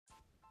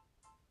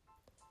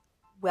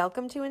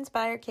Welcome to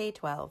Inspire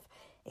K-12,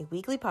 a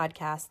weekly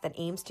podcast that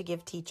aims to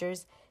give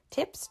teachers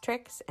tips,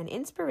 tricks, and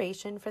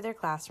inspiration for their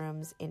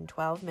classrooms in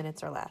 12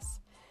 minutes or less.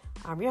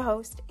 I'm your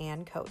host,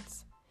 Ann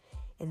Coates.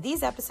 In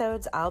these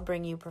episodes, I'll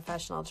bring you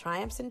professional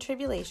triumphs and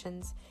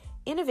tribulations,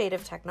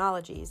 innovative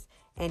technologies,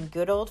 and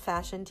good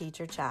old-fashioned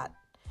teacher chat.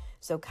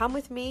 So come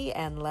with me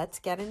and let's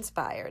get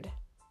inspired.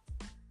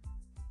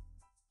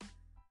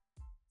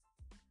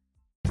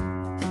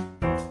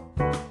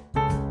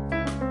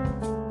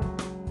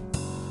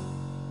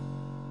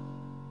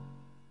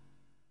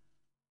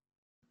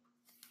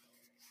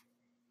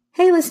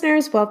 Hey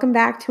listeners, welcome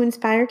back to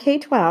Inspire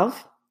K-12.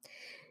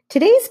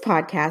 Today's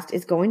podcast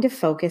is going to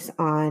focus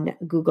on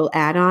Google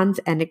add-ons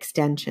and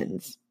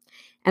extensions.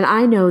 And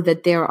I know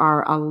that there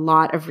are a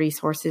lot of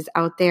resources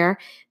out there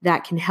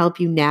that can help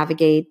you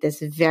navigate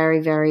this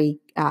very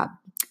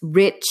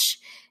rich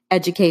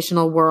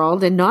educational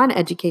world and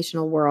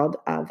non-educational world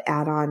of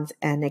add-ons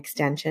and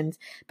extensions.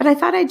 But I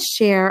thought I'd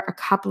share a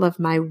couple of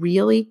my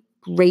really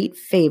great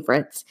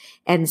favorites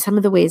and some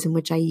of the ways in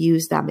which I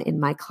use them in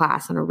my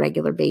class on a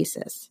regular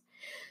basis.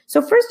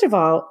 So first of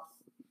all,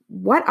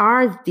 what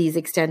are these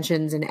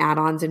extensions and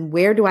add-ons and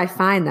where do I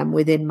find them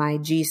within my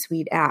G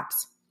Suite apps?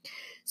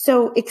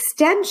 So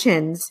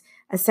extensions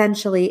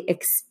essentially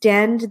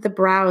extend the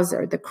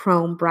browser, the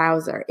Chrome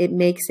browser. It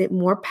makes it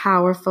more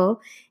powerful.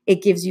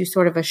 It gives you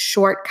sort of a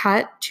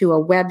shortcut to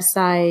a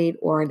website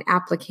or an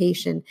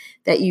application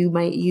that you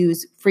might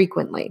use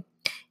frequently.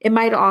 It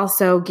might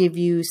also give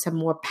you some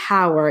more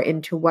power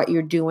into what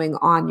you're doing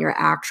on your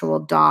actual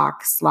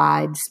doc,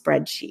 slide,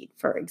 spreadsheet,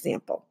 for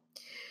example.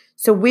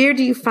 So where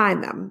do you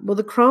find them? Well,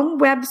 the Chrome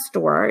Web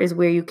Store is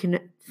where you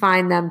can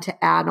find them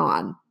to add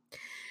on.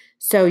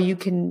 So you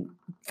can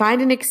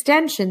find an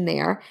extension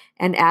there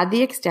and add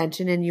the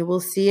extension and you will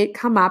see it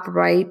come up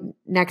right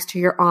next to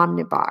your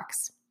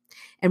Omnibox.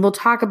 And we'll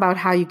talk about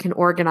how you can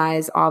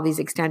organize all these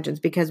extensions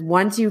because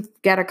once you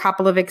get a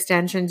couple of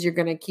extensions, you're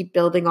going to keep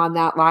building on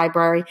that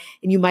library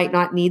and you might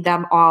not need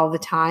them all the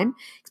time.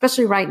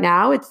 Especially right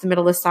now, it's the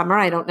middle of summer.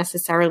 I don't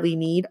necessarily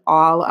need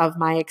all of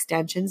my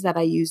extensions that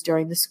I use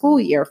during the school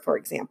year, for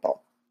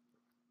example.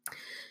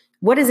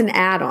 What is an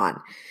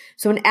add-on?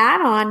 So an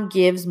add-on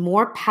gives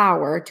more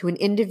power to an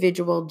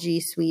individual G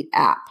Suite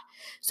app.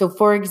 So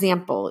for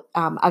example,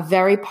 a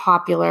very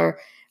popular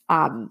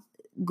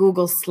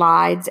Google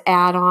Slides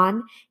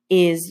add-on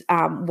is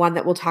one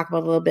that we'll talk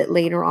about a little bit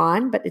later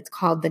on, but it's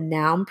called the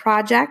Noun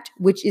Project,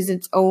 which is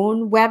its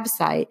own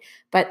website,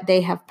 but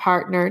they have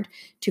partnered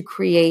to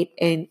create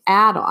an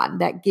add-on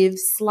that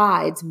gives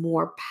slides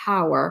more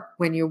power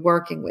when you're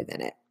working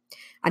within it.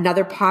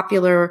 Another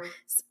popular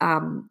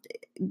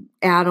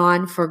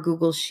add-on for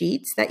Google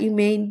Sheets that you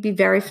may be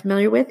very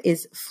familiar with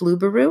is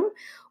Flubaroo,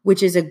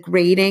 which is a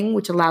grading,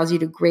 which allows you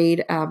to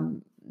grade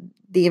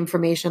the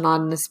information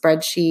on the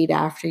spreadsheet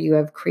after you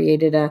have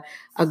created a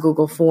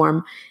Google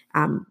form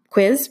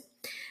quiz.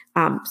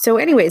 So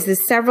anyways,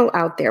 there's several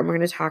out there. We're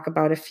going to talk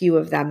about a few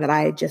of them that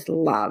I just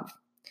love.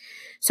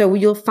 So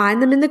you'll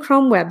find them in the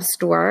Chrome Web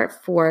Store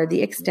for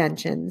the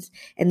extensions,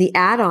 and the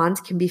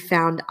add-ons can be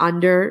found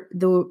under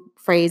the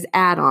phrase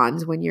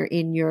add-ons when you're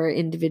in your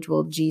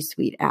individual G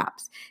Suite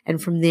apps.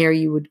 And from there,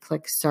 you would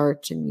click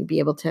search and you'd be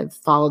able to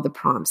follow the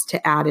prompts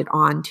to add it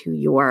on to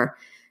your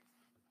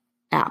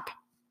app.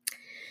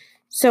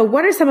 So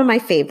what are some of my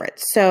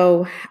favorites?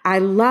 So I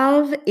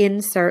love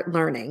Insert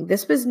Learning.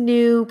 This was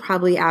new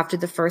probably after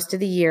the first of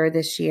the year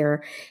this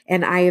year,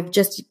 and I have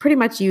just pretty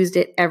much used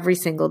it every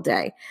single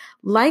day.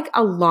 Like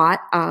a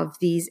lot of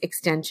these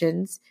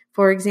extensions,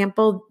 for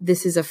example,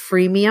 this is a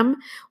freemium,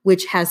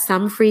 which has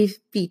some free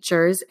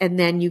features, and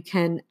then you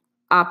can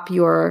up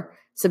your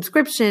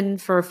subscription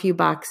for a few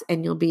bucks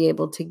and you'll be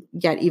able to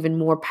get even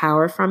more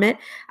power from it.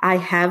 I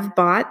have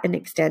bought an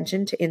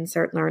extension to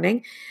Insert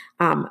Learning,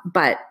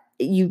 but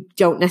you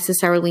don't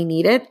necessarily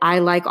need it. I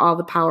like all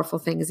the powerful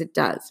things it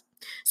does.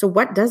 So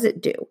what does it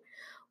do?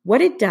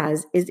 What it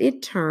does is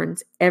it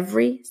turns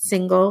every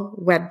single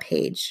web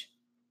page,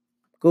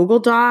 Google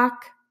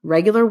Doc,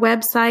 regular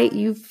website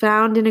you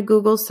found in a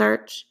Google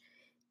search,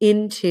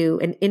 into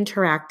an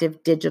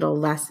interactive digital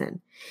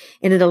lesson.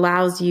 And it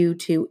allows you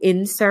to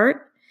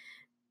insert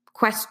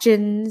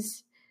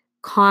questions,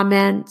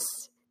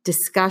 comments,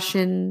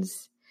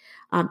 discussions.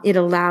 It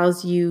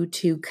allows you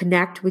to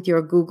connect with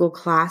your Google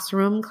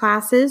Classroom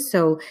classes.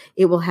 So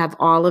it will have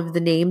all of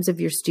the names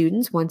of your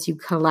students once you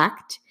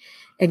collect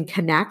and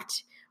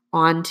connect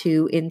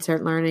onto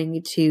Insert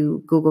Learning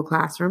to Google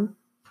Classroom.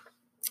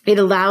 It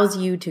allows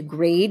you to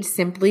grade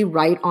simply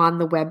right on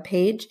the web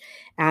page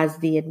as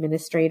the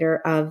administrator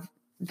of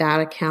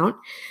that account.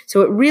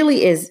 So it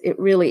really is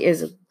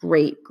a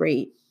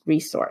great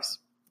resource.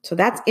 So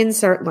that's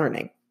Insert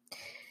Learning.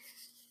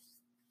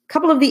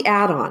 Couple of the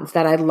add-ons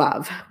that I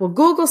love. Well,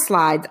 Google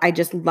Slides, I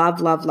just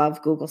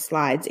love Google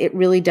Slides. It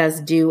really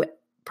does do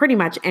pretty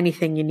much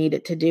anything you need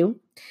it to do.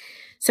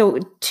 So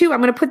two,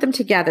 I'm going to put them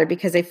together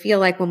because I feel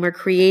like when we're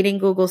creating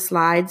Google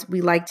Slides,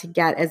 we like to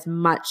get as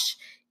much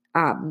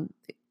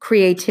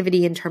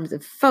creativity in terms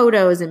of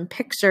photos and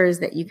pictures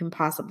that you can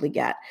possibly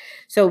get.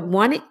 So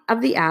one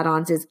of the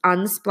add-ons is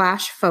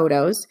Unsplash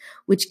Photos,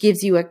 which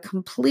gives you a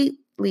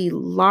completely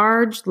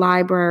large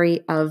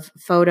library of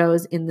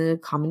photos in the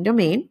common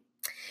domain.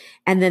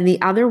 And then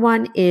the other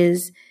one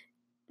is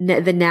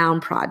the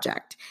Noun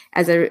Project.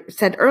 As I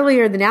said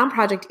earlier, the Noun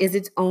Project is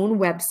its own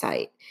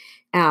website.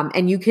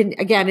 And you can,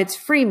 again, it's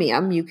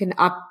freemium. You can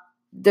up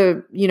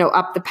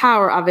the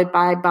power of it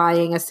by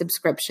buying a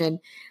subscription.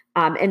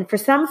 And for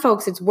some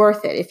folks, it's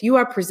worth it. If you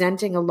are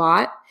presenting a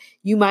lot,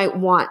 you might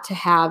want to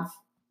have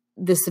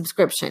the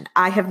subscription.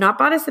 I have not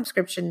bought a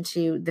subscription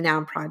to the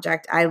Noun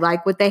Project. I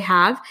like what they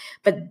have,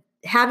 but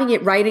having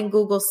it right in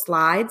Google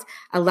Slides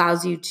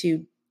allows you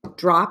to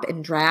drop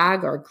and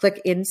drag or click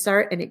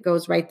insert and it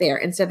goes right there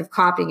instead of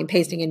copying and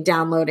pasting and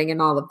downloading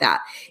and all of that.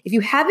 If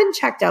you haven't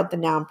checked out the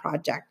Noun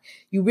Project,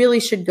 you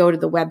really should go to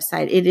the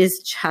website. It is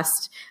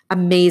just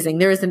amazing.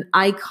 There is an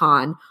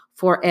icon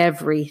for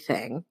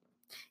everything.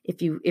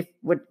 If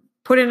would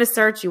put in a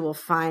search, you will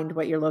find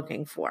what you're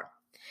looking for.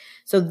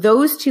 So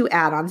those two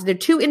add-ons, they're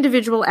two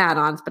individual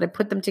add-ons, but I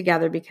put them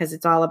together because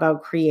it's all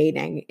about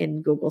creating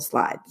in Google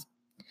Slides.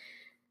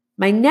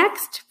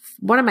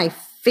 One of my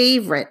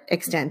favorite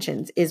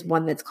extensions is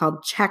one that's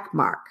called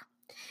Checkmark.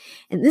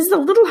 And this is a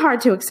little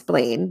hard to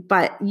explain,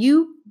 but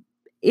you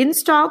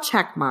install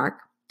Checkmark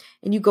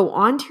and you go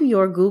onto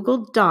your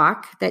Google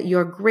Doc that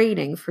you're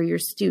grading for your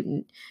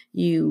student.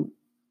 You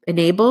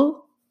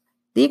enable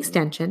the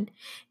extension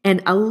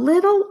and a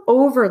little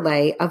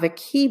overlay of a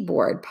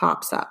keyboard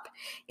pops up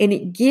and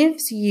it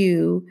gives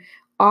you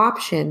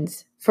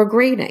options for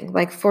grading.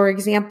 Like, for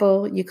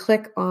example, you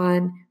click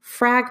on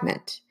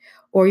fragment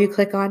or you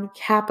click on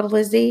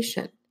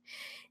capitalization.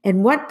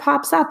 And what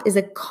pops up is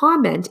a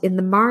comment in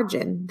the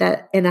margin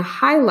and a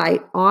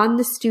highlight on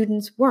the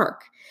student's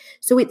work.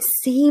 So it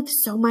saves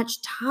so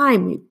much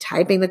time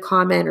typing the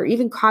comment or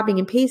even copying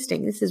and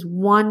pasting. This is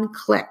one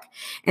click.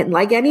 And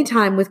like any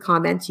time with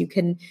comments, you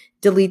can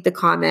delete the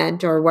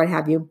comment or what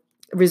have you,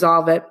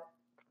 resolve it.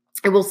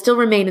 It will still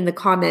remain in the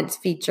comments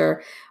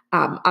feature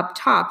up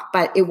top,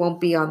 but it won't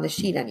be on the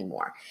sheet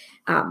anymore.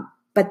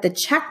 But the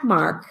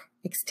Checkmark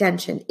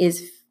extension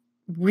is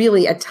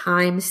really a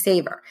time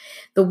saver.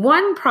 The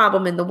one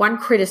problem and the one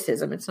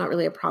criticism, it's not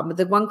really a problem, but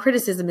the one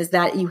criticism is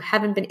that you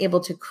haven't been able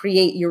to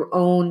create your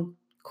own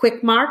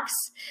quick marks.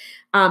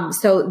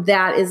 So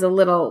that is a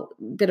little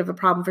bit of a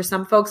problem for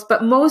some folks,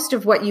 but most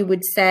of what you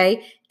would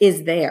say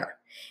is there.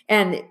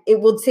 And it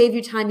will save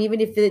you time.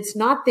 Even if it's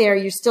not there,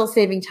 you're still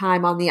saving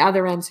time on the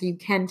other end. So you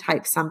can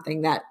type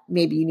something that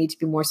maybe you need to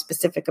be more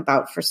specific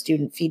about for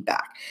student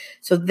feedback.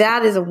 So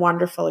that is a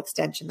wonderful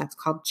extension. That's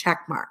called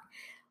Checkmark.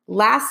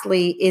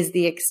 Lastly is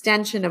the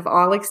extension of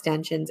all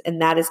extensions,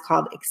 and that is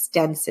called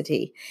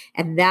Extensity.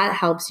 And that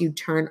helps you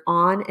turn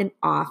on and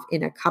off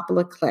in a couple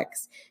of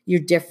clicks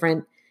your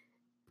different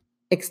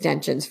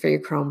extensions for your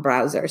Chrome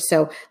browser.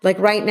 So like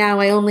right now,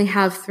 I only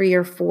have 3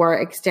 or 4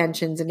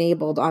 extensions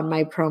enabled on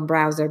my Chrome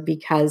browser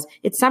because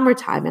it's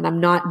summertime and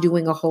I'm not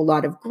doing a whole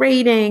lot of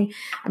grading.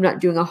 I'm not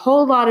doing a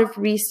whole lot of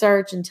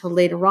research until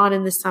later on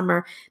in the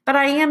summer, but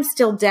I am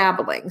still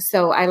dabbling.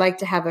 So I like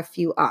to have a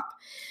few up.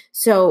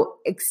 So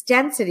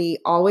Extensity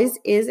always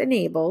is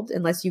enabled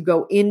unless you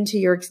go into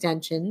your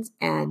extensions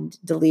and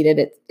delete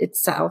it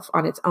itself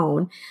on its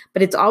own,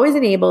 but it's always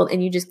enabled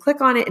and you just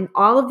click on it and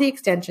all of the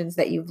extensions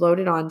that you've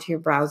loaded onto your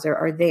browser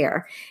are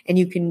there. And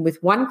you can,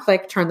 with one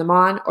click, turn them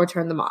on or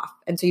turn them off.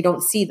 And so you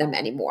don't see them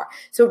anymore.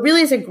 So it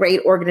really is a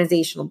great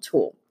organizational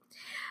tool.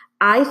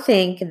 I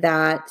think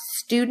that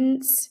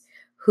students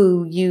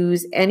who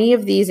use any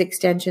of these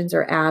extensions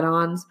or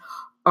add-ons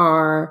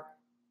are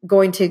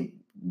going to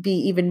be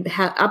even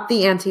up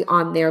the ante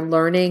on their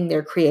learning,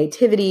 their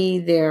creativity,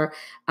 their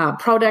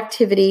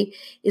productivity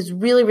is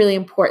really, really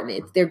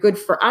important. They're good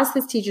for us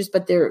as teachers,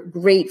 but they're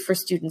great for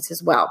students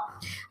as well.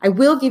 I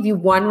will give you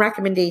one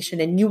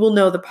recommendation, and you will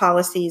know the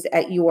policies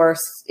at your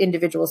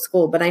individual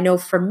school. But I know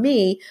for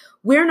me,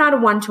 we're not a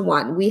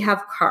one-to-one. We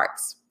have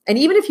carts. And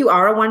even if you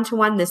are a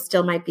one-to-one, this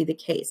still might be the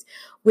case,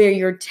 where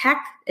your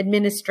tech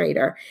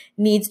administrator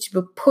needs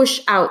to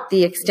push out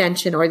the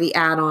extension or the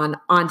add-on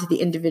onto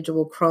the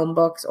individual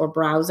Chromebooks or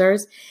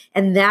browsers.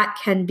 And that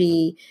can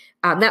be,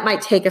 that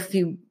might take a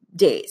few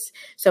days.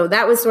 So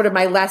that was sort of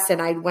my lesson.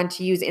 I went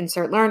to use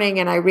Insert Learning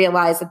and I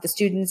realized that the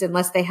students,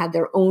 unless they had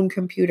their own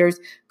computers,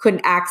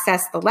 couldn't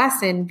access the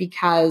lesson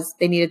because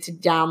they needed to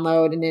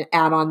download and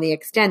add on the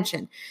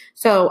extension.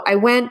 So I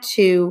went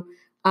to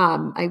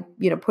I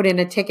put in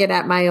a ticket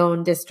at my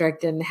own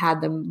district and had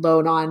them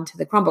load on to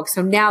the Chromebook.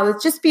 So now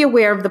let's just be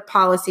aware of the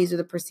policies or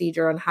the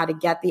procedure on how to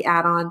get the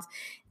add-ons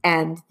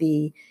and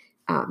the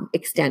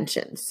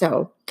extensions.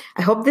 So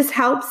I hope this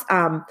helps.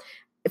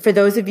 For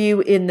those of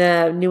you in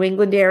the New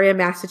England area,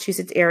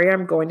 Massachusetts area,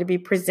 I'm going to be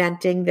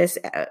presenting this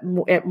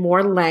at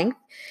more length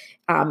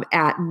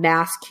at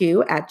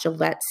MassQ at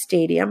Gillette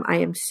Stadium. I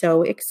am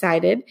so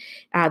excited.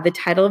 The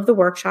title of the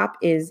workshop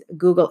is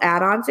Google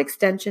Add-ons,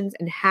 Extensions,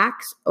 and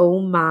Hacks. Oh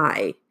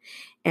my.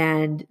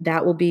 And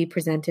that will be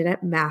presented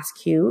at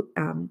MassCue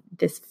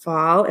this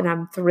fall. And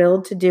I'm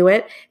thrilled to do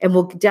it. And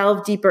we'll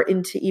delve deeper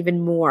into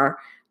even more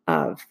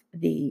of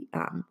the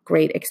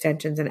great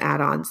extensions and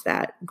add-ons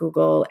that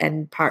Google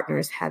and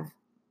partners have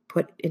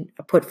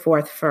put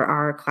forth for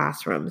our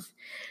classrooms.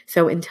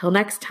 So until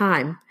next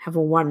time, have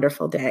a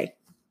wonderful day.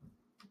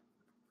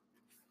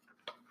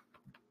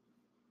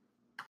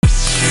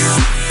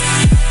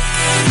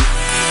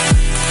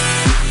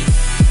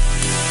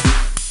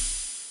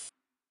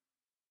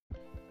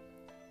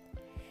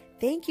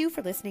 Thank you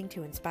for listening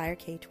to Inspire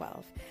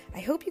K-12. I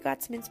hope you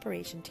got some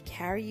inspiration to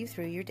carry you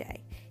through your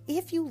day.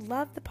 If you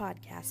love the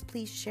podcast,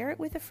 please share it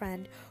with a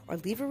friend or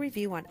leave a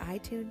review on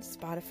iTunes,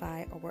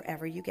 Spotify, or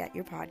wherever you get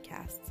your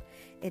podcasts.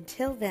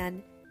 Until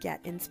then,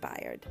 get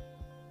inspired.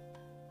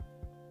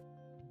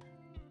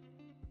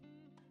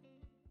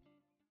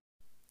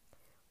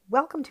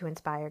 Welcome to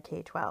Inspire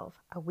K-12,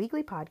 a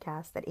weekly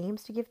podcast that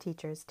aims to give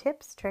teachers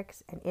tips,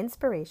 tricks, and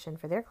inspiration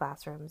for their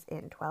classrooms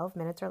in 12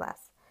 minutes or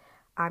less.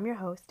 I'm your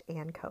host,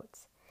 Ann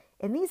Coates.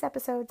 In these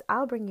episodes,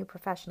 I'll bring you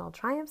professional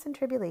triumphs and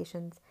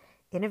tribulations,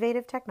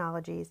 innovative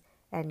technologies,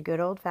 and good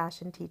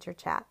old-fashioned teacher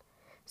chat.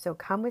 So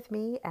come with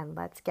me and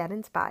let's get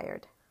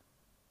inspired.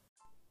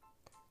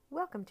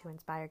 Welcome to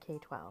Inspire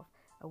K-12,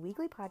 a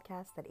weekly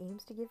podcast that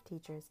aims to give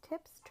teachers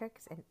tips,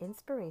 tricks, and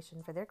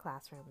inspiration for their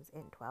classrooms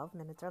in 12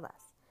 minutes or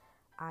less.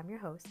 I'm your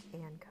host,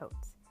 Ann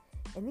Coates.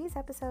 In these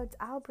episodes,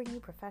 I'll bring you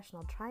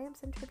professional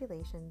triumphs and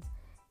tribulations,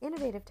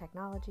 innovative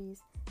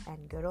technologies,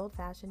 and good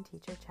old-fashioned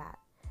teacher chat.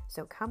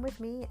 So come with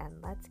me and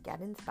let's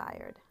get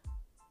inspired.